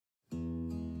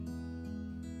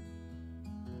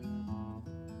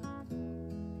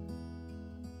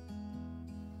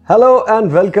Hello and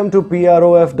welcome to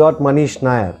prof.Manish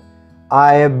Nair.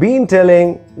 I have been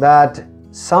telling that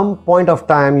some point of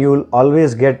time you will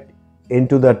always get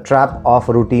into the trap of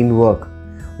routine work.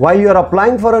 While you are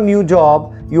applying for a new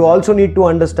job, you also need to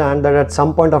understand that at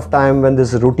some point of time when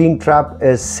this routine trap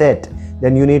is set,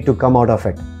 then you need to come out of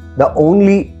it. The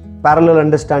only parallel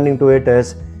understanding to it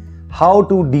is how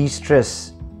to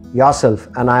de-stress yourself,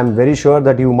 and I am very sure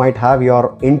that you might have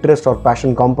your interest or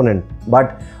passion component,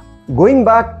 but going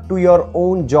back to your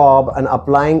own job and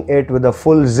applying it with a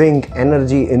full zinc,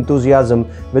 energy, enthusiasm,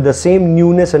 with the same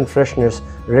newness and freshness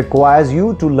requires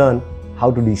you to learn how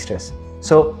to de-stress.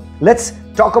 So let's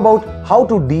talk about how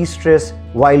to de-stress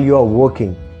while you are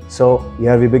working. So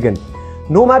here we begin.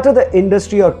 No matter the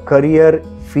industry or career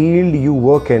field you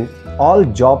work in, all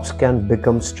jobs can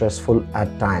become stressful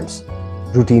at times.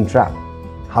 Routine trap.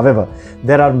 However,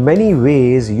 there are many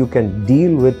ways you can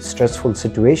deal with stressful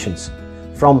situations.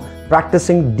 From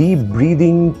practicing deep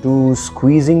breathing to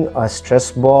squeezing a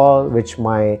stress ball, which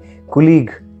my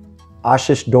colleague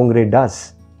Ashish Dongre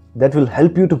does, that will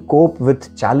help you to cope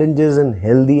with challenges in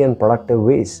healthy and productive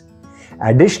ways.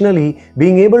 Additionally,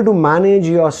 being able to manage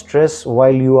your stress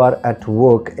while you are at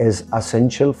work is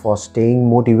essential for staying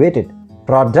motivated,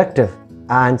 productive,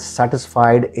 and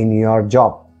satisfied in your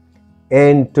job.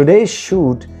 In today's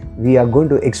shoot, we are going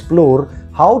to explore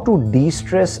how to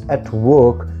de-stress at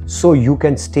work so you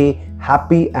can stay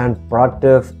happy and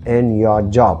productive in your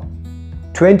job.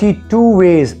 22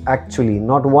 ways actually,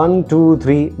 not 1, 2,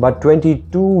 3, but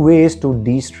 22 ways to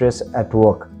de-stress at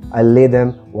work. I'll lay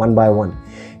them one by one.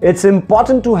 It's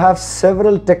important to have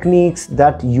several techniques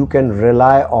that you can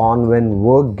rely on when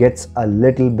work gets a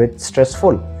little bit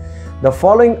stressful. The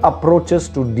following approaches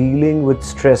to dealing with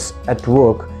stress at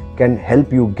work can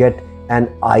help you get an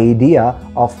idea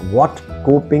of what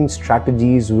coping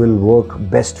strategies will work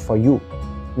best for you.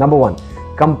 Number 1,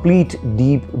 complete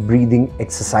deep breathing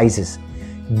exercises.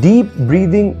 Deep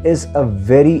breathing is a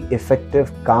very effective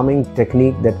calming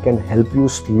technique that can help you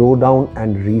slow down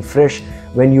and refresh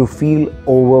when you feel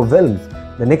overwhelmed.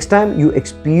 The next time you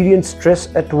experience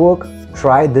stress at work,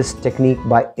 try this technique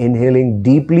by inhaling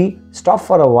deeply, stop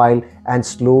for a while, and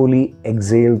slowly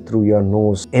exhale through your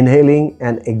nose. Inhaling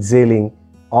and exhaling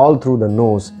all through the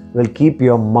nose will keep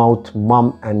your mouth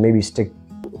mum and maybe stick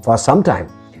for some time,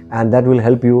 and that will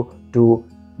help you to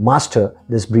master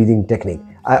this breathing technique.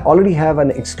 I already have an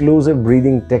exclusive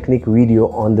breathing technique video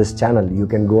on this channel. You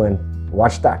can go and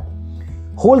watch that.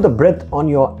 Hold the breath on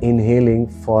your inhaling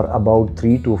for about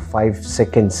 3 to 5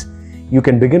 seconds. You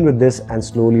can begin with this and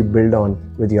slowly build on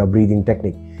with your breathing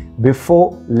technique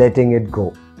before letting it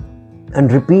go, and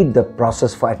repeat the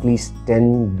process for at least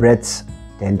 10 breaths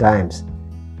 10 times.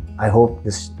 I hope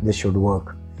this should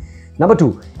work. Number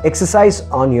 2, exercise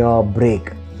on your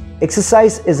break.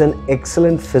 Exercise is an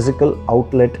excellent physical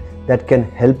outlet that can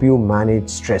help you manage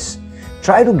stress.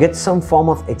 Try to get some form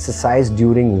of exercise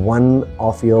during one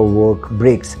of your work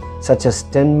breaks, such as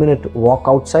 10-minute walk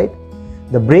outside.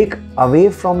 The break away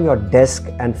from your desk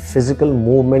and physical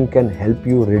movement can help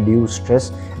you reduce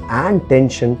stress and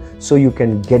tension so you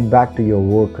can get back to your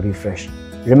work refreshed.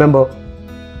 Remember,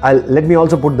 let me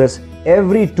also put this.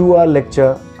 Every 2-hour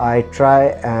lecture, I try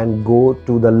and go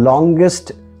to the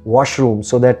longest washroom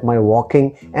so that my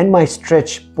walking and my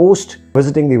stretch post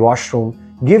visiting the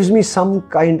washroom gives me some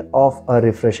kind of a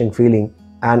refreshing feeling,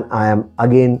 and I am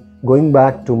again going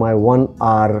back to my 1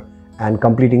 hour and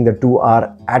completing the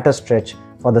 2-hour at a stretch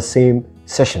for the same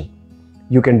session.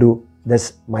 You can do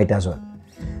this might as well.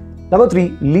 Number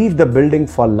 3, leave the building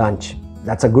for lunch.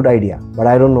 That's a good idea, but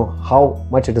I don't know how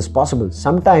much it is possible.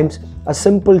 Sometimes a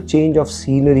simple change of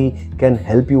scenery can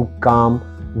help you calm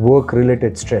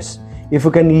work-related stress. If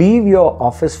you can leave your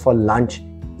office for lunch,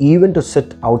 even to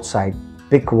sit outside,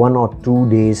 pick 1 or 2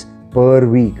 days per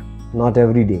week, not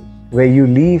every day, where you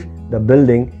leave the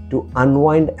building to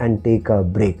unwind and take a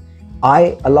break.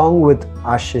 I, along with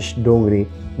Ashish Dongre,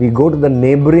 we go to the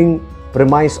neighboring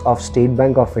premise of State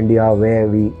Bank of India where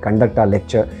we conduct our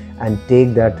lecture and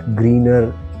take that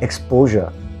greener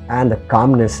exposure and the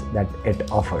calmness that it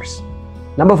offers.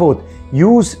 Number 4,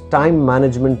 use time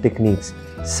management techniques.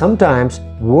 Sometimes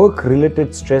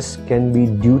work-related stress can be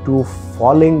due to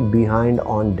falling behind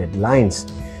on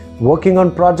deadlines, working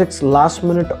on projects last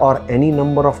minute, or any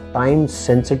number of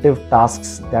time-sensitive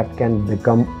tasks that can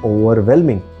become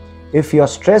overwhelming. If your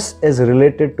stress is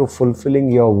related to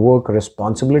fulfilling your work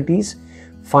responsibilities,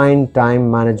 find time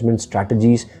management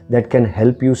strategies that can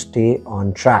help you stay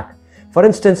on track. For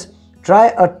instance,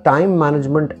 try a time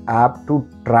management app to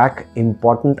track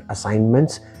important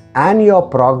assignments, and your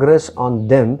progress on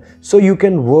them so you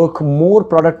can work more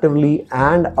productively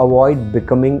and avoid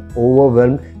becoming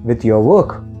overwhelmed with your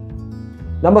work.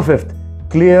 Number 5th,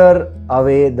 clear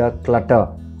away the clutter.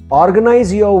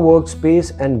 Organize your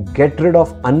workspace and get rid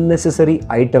of unnecessary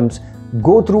items.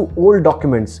 Go through old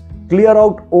documents, clear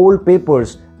out old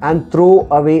papers, and throw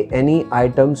away any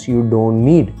items you don't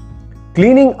need.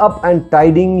 Cleaning up and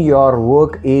tidying your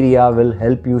work area will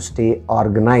help you stay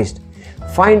organized.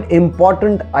 Find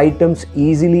important items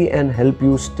easily and help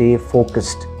you stay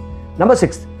focused. Number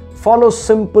 6, follow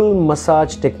simple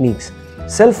massage techniques.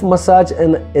 Self-massage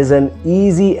is an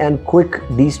easy and quick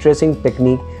de-stressing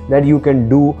technique that you can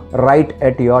do right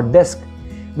at your desk.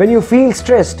 When you feel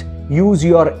stressed, use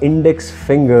your index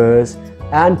fingers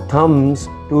and thumbs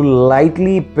to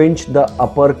lightly pinch the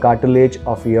upper cartilage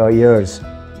of your ears.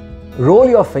 Roll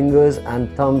your fingers and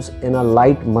thumbs in a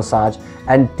light massage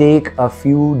and take a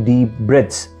few deep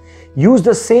breaths. Use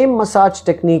the same massage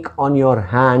technique on your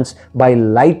hands by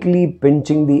lightly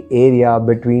pinching the area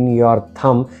between your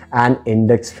thumb and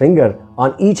index finger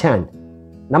on each hand.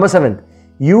 Number 7,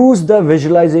 use the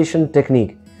visualization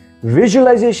technique.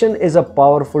 Visualization is a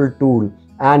powerful tool,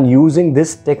 and using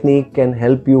this technique can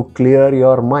help you clear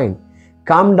your mind,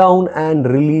 calm down and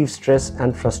relieve stress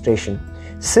and frustration.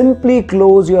 Simply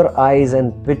close your eyes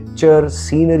and picture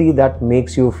scenery that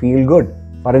makes you feel good.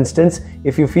 For instance,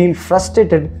 if you feel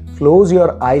frustrated, close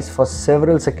your eyes for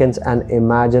several seconds and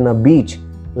imagine a beach,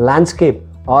 landscape,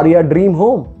 or your dream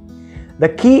home. The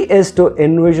key is to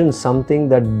envision something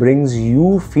that brings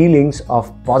you feelings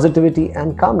of positivity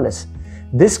and calmness.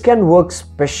 This can work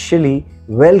especially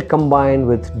well combined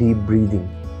with deep breathing.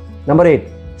 Number 8,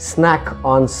 snack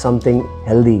on something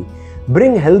healthy.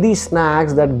 Bring healthy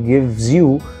snacks that gives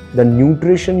you the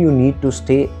nutrition you need to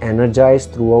stay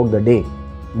energized throughout the day.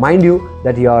 Mind you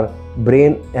that your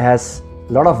brain has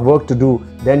a lot of work to do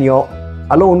than your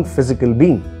alone physical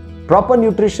being. Proper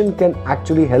nutrition can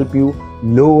actually help you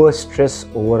lower stress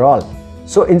overall.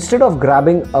 So instead of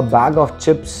grabbing a bag of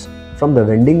chips from the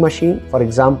vending machine, for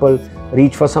example,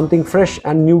 reach for something fresh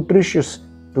and nutritious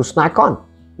to snack on.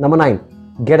 Number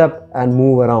 9, get up and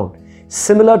move around.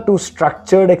 Similar to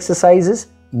structured exercises,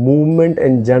 movement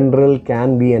in general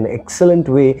can be an excellent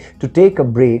way to take a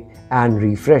break and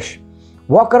refresh.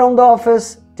 Walk around the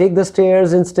office, take the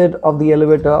stairs instead of the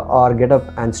elevator, or get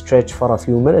up and stretch for a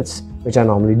few minutes, which I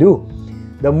normally do.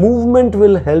 The movement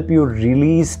will help you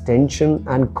release tension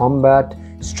and combat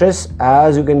stress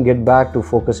as you can get back to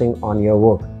focusing on your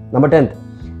work. Number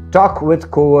 10, talk with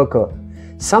coworker.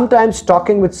 Sometimes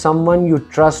talking with someone you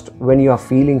trust when you are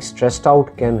feeling stressed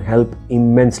out can help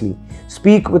immensely.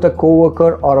 Speak with a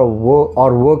coworker or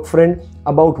work friend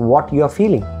about what you are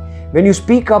feeling. When you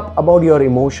speak up about your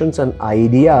emotions and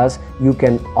ideas, you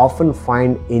can often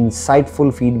find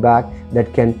insightful feedback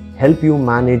that can help you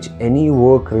manage any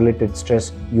work-related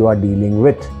stress you are dealing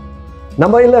with.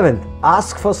 Number 11,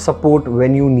 ask for support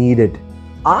when you need it.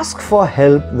 Ask for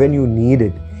help when you need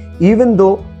it. Even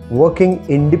though working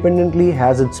independently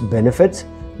has its benefits,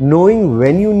 knowing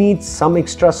when you need some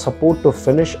extra support to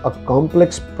finish a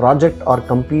complex project or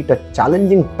complete a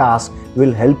challenging task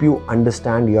will help you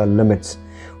understand your limits.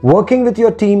 Working with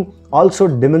your team also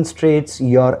demonstrates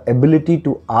your ability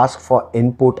to ask for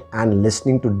input and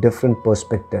listening to different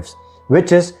perspectives,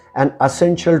 which is an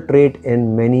essential trait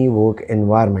in many work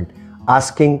environments.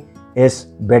 Asking is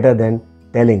better than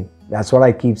telling. That's what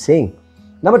I keep saying.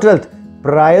 Number 12,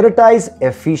 prioritize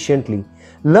efficiently.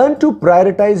 Learn to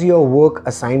prioritize your work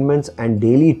assignments and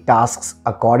daily tasks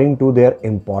according to their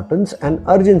importance and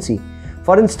urgency.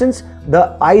 For instance,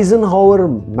 the Eisenhower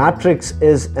matrix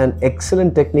is an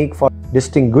excellent technique for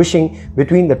distinguishing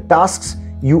between the tasks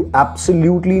you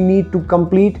absolutely need to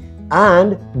complete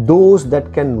and those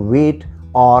that can wait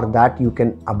or that you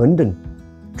can abandon.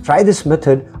 Try this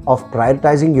method of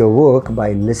prioritizing your work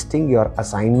by listing your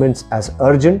assignments as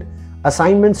urgent,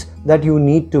 assignments that you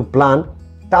need to plan,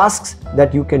 tasks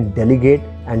that you can delegate,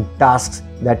 and tasks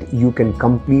that you can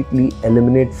completely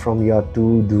eliminate from your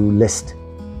to-do list.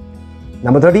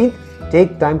 Number 13,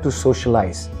 take time to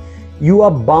socialize. You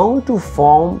are bound to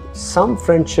form some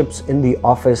friendships in the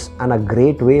office, and a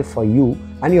great way for you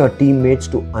and your teammates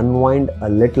to unwind a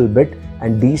little bit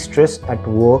and de-stress at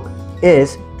work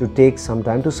is to take some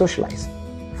time to socialize.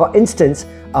 For instance,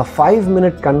 a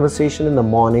 5-minute conversation in the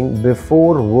morning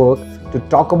before work to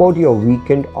talk about your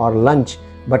weekend or lunch,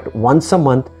 but once a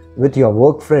month with your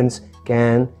work friends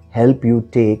can help you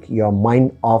take your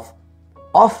mind off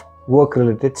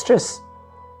work-related stress.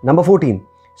 Number 14,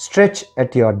 stretch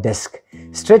at your desk.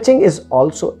 Stretching is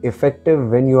also effective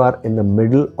when you are in the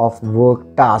middle of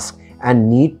work tasks and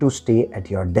need to stay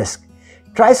at your desk.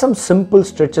 Try some simple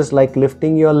stretches like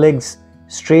lifting your legs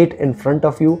straight in front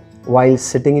of you while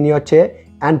sitting in your chair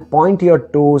and point your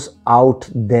toes out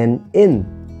then in.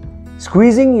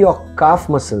 Squeezing your calf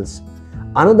muscles.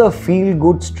 Another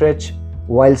feel-good stretch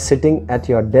while sitting at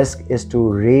your desk is to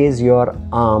raise your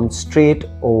arms straight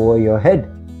over your head.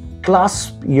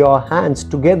 Clasp your hands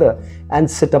together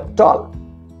and sit up tall.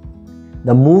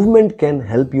 The movement can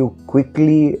help you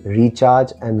quickly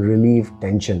recharge and relieve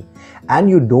tension, and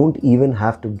you don't even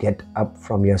have to get up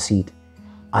from your seat.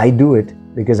 I do it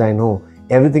because I know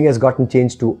everything has gotten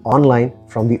changed to online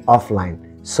from the offline.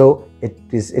 So it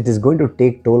is going to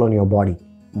take toll on your body.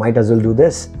 Might as well do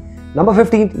this. Number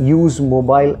 15, use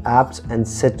mobile apps and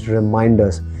set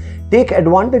reminders. Take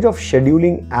advantage of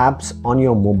scheduling apps on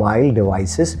your mobile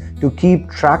devices to keep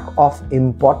track of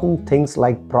important things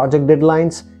like project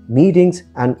deadlines, meetings,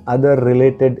 and other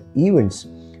related events.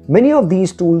 Many of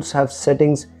these tools have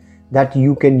settings that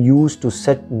you can use to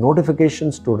set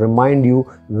notifications to remind you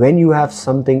when you have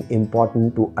something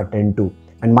important to attend to.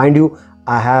 And mind you,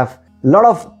 I have a lot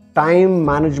of time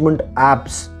management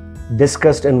apps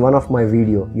discussed in one of my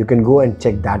videos. You can go and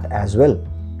check that as well.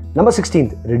 Number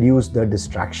 16, reduce the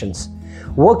distractions.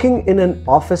 Working in an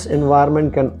office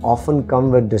environment can often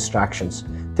come with distractions.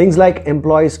 Things like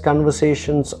employees'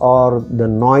 conversations or the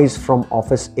noise from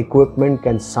office equipment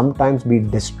can sometimes be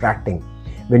distracting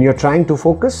when you're trying to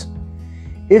focus.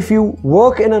 If you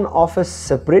work in an office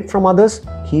separate from others,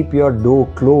 keep your door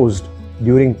closed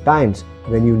during times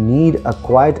when you need a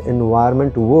quiet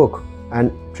environment to work,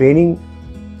 and training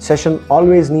session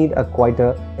always need a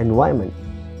quieter environment.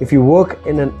 If you work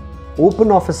in an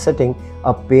open office setting,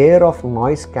 a pair of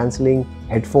noise cancelling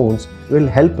headphones will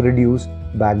help reduce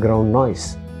background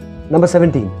noise. Number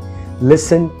 17,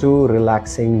 listen to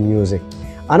relaxing music.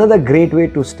 Another great way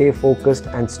to stay focused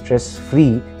and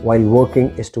stress-free while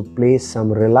working is to play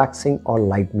some relaxing or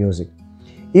light music.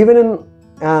 Even in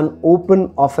an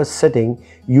open office setting,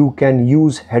 you can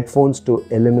use headphones to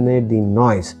eliminate the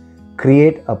noise.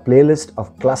 Create a playlist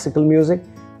of classical music,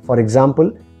 for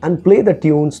example, and play the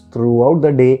tunes throughout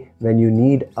the day when you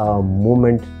need a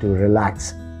moment to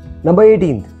relax. Number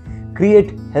 18,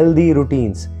 create healthy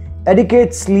routines.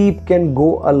 Adequate sleep can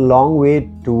go a long way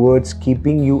towards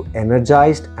keeping you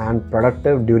energized and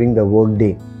productive during the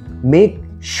workday. Make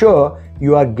sure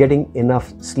you are getting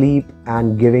enough sleep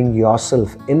and giving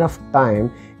yourself enough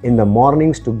time in the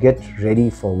mornings to get ready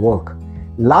for work.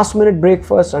 Last minute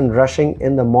breakfast and rushing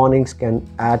in the mornings can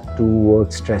add to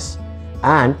work stress,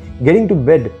 and getting to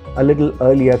bed a little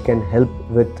earlier can help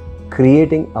with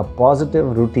creating a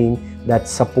positive routine that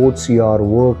supports your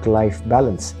work-life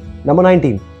balance. Number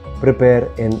 19, prepare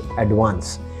in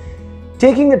advance.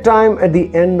 Taking the time at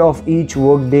the end of each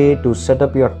workday to set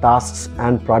up your tasks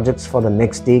and projects for the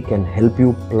next day can help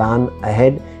you plan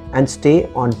ahead and stay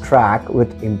on track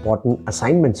with important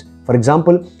assignments. For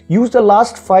example, use the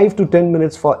last 5 to 10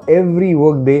 minutes for every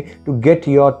workday to get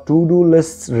your to-do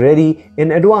lists ready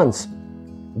in advance.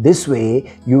 This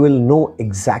way, you will know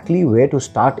exactly where to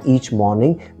start each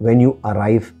morning when you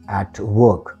arrive at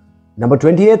work. Number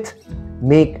 28,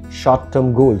 make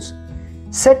short-term goals.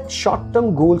 Set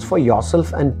short-term goals for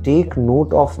yourself and take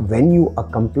note of when you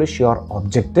accomplish your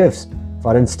objectives.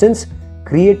 For instance,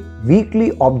 create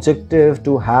weekly objective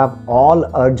to have all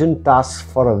urgent tasks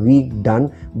for a week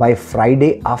done by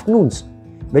Friday afternoons.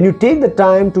 When you take the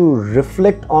time to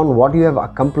reflect on what you have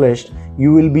accomplished,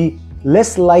 you will be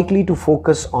less likely to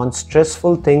focus on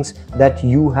stressful things that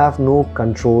you have no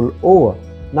control over.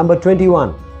 Number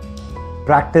 21,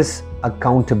 practice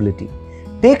accountability.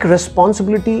 Take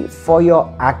responsibility for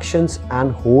your actions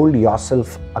and hold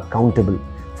yourself accountable.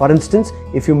 For instance,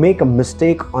 if you make a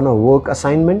mistake on a work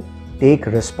assignment, take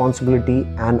responsibility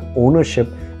and ownership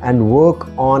and work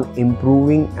on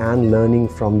improving and learning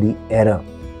from the error.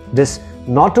 This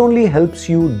not only helps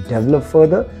you develop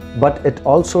further, but it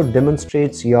also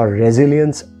demonstrates your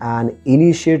resilience and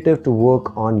initiative to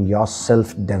work on your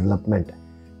self-development.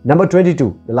 Number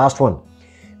 22, the last one,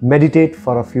 meditate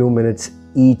for a few minutes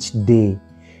each day.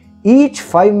 Each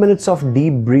 5 minutes of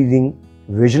deep breathing,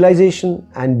 visualization,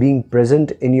 and being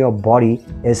present in your body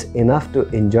is enough to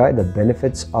enjoy the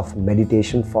benefits of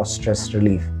meditation for stress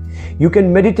relief. You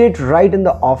can meditate right in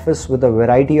the office with a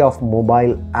variety of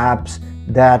mobile apps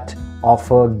that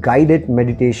offer guided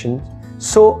meditation,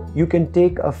 so you can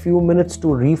take a few minutes to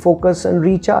refocus and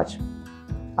recharge.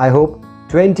 I hope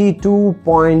 22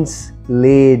 points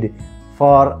laid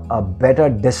for a better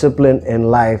discipline in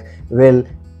life will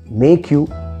make you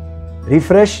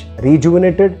refresh,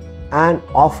 rejuvenated, and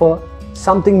offer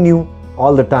something new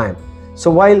all the time. So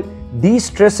while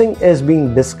de-stressing is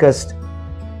being discussed,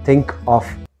 think of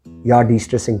your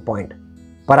de-stressing point.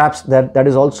 Perhaps that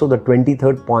is also the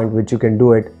 23rd point which you can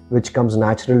do it, which comes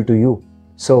natural to you.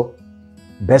 So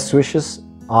best wishes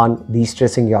on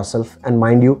de-stressing yourself. And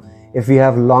mind you, if we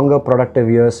have longer productive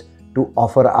years to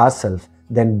offer ourselves,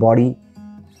 then body,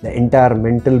 the entire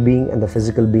mental being and the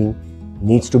physical being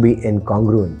needs to be in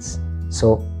congruence.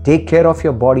 So take care of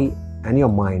your body and your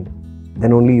mind,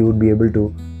 then only you would be able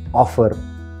to offer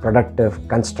productive,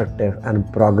 constructive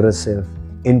and progressive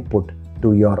input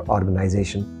to your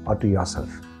organization or to yourself.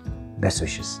 Best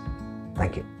wishes.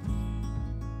 Thank you.